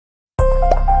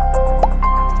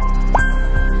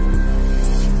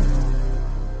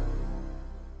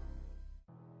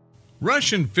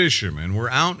Russian fishermen were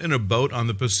out in a boat on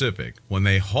the Pacific when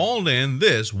they hauled in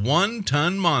this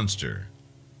 1-ton monster.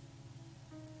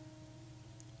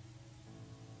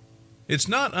 It's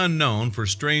not unknown for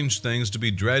strange things to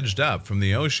be dredged up from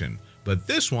the ocean, but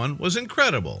this one was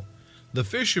incredible. The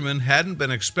fishermen hadn't been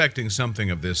expecting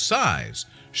something of this size.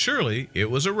 Surely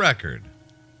it was a record.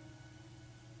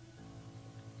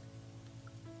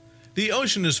 The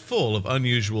ocean is full of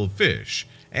unusual fish,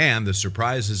 and the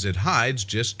surprises it hides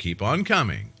just keep on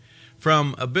coming.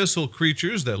 From abyssal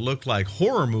creatures that look like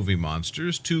horror movie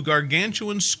monsters to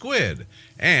gargantuan squid,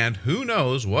 and who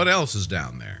knows what else is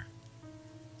down there.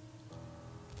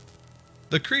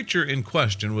 The creature in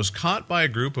question was caught by a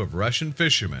group of Russian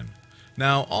fishermen.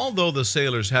 Now, although the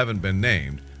sailors haven't been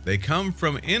named, they come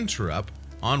from Inturup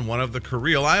on one of the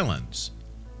Kuril Islands.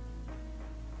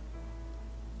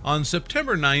 On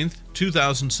September 9,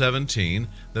 2017,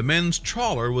 the men's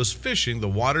trawler was fishing the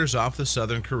waters off the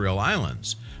southern Kuril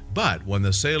Islands, but when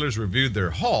the sailors reviewed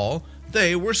their haul,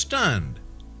 they were stunned.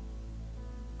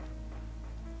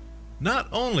 Not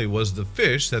only was the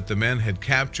fish that the men had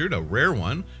captured a rare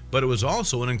one, but it was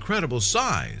also an incredible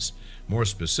size. More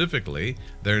specifically,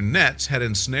 their nets had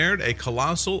ensnared a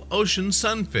colossal ocean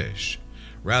sunfish.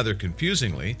 Rather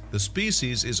confusingly, the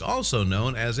species is also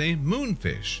known as a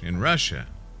moonfish in Russia.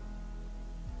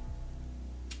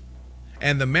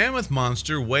 And the mammoth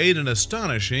monster weighed an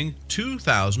astonishing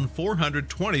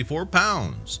 2,424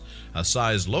 pounds, a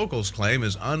size locals claim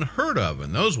is unheard of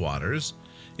in those waters.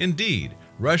 Indeed,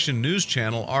 Russian news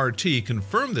channel RT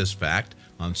confirmed this fact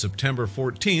on September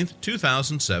 14,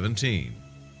 2017.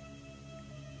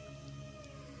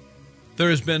 There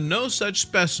has been no such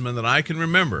specimen that I can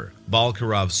remember,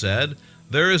 Balkarov said.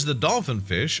 There is the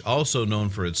dolphinfish, also known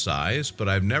for its size, but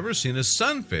I've never seen a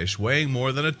sunfish weighing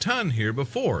more than a ton here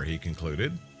before, he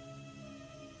concluded.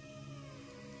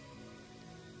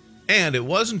 And it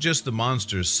wasn't just the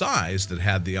monster's size that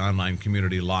had the online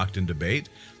community locked in debate.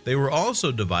 They were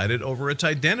also divided over its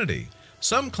identity.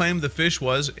 Some claimed the fish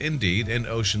was indeed an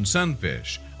ocean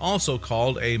sunfish, also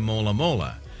called a mola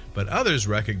mola, but others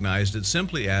recognized it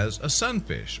simply as a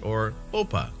sunfish, or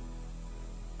opa.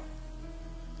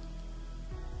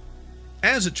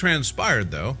 As it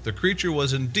transpired, though, the creature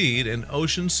was indeed an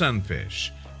ocean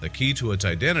sunfish. The key to its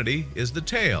identity is the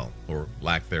tail, or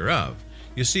lack thereof.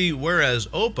 You see, whereas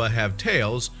opa have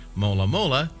tails, mola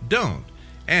mola don't,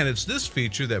 and it's this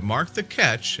feature that marked the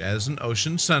catch as an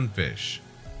ocean sunfish.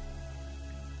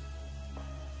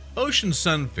 Ocean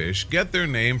sunfish get their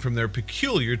name from their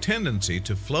peculiar tendency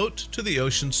to float to the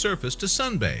ocean surface to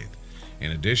sunbathe.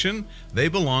 In addition, they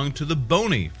belong to the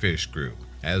bony fish group,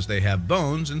 as they have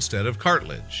bones instead of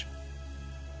cartilage.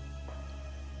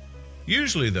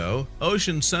 Usually, though,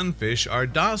 ocean sunfish are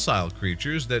docile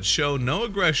creatures that show no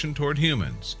aggression toward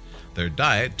humans. Their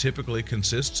diet typically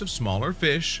consists of smaller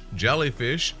fish,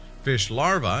 jellyfish, fish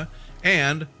larvae,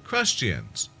 and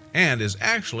crustaceans, and is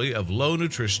actually of low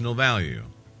nutritional value.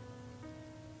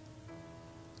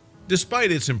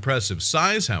 Despite its impressive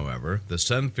size, however, the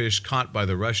sunfish caught by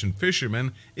the Russian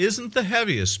fishermen isn't the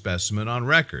heaviest specimen on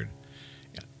record.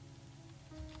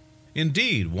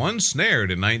 Indeed, one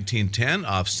snared in 1910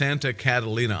 off Santa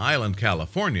Catalina Island,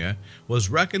 California, was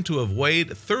reckoned to have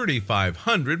weighed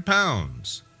 3,500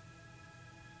 pounds.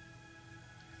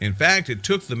 In fact, it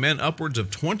took the men upwards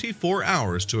of 24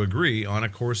 hours to agree on a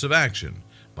course of action.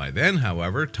 By then,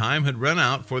 however, time had run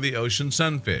out for the ocean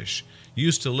sunfish.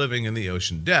 Used to living in the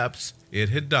ocean depths, it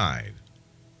had died.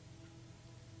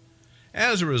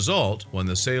 As a result, when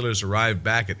the sailors arrived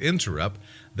back at Inturup,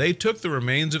 they took the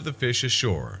remains of the fish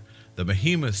ashore. The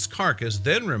behemoth's carcass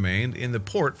then remained in the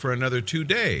port for another 2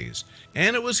 days,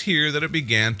 and it was here that it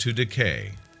began to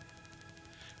decay.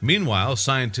 Meanwhile,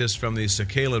 scientists from the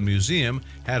Sakhalin Museum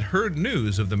had heard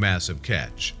news of the massive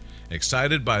catch.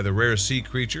 Excited by the rare sea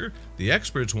creature, the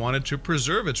experts wanted to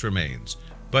preserve its remains,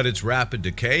 but its rapid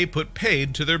decay put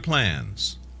paid to their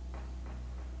plans.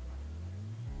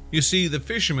 You see, the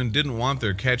fishermen didn't want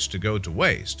their catch to go to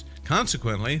waste.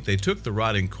 Consequently, they took the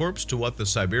rotting corpse to what the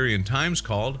Siberian Times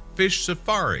called Fish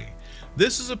Safari.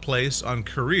 This is a place on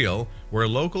Kuril where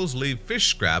locals leave fish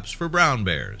scraps for brown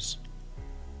bears.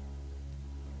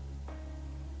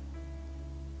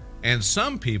 And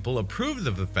some people approved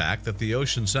of the fact that the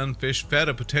ocean sunfish fed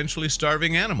a potentially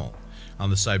starving animal.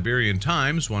 On the Siberian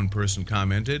Times, one person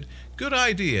commented, "Good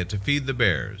idea to feed the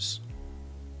bears."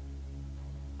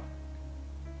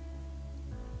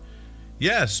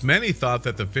 Yes, many thought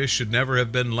that the fish should never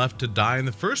have been left to die in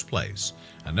the first place.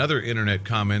 Another internet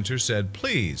commenter said,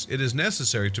 "Please, it is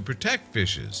necessary to protect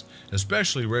fishes,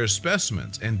 especially rare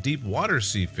specimens and deep water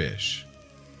sea fish."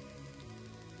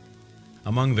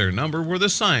 Among their number were the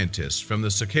scientists from the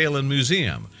Sakhalin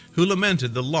Museum, who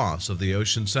lamented the loss of the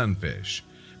ocean sunfish.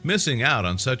 Missing out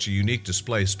on such a unique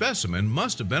display specimen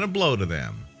must have been a blow to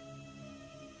them.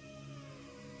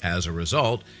 As a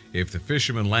result, if the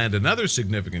fishermen land another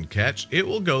significant catch, it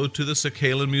will go to the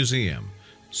Sakhalin Museum.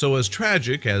 So as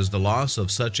tragic as the loss of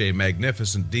such a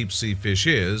magnificent deep-sea fish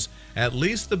is, at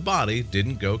least the body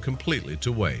didn't go completely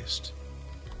to waste.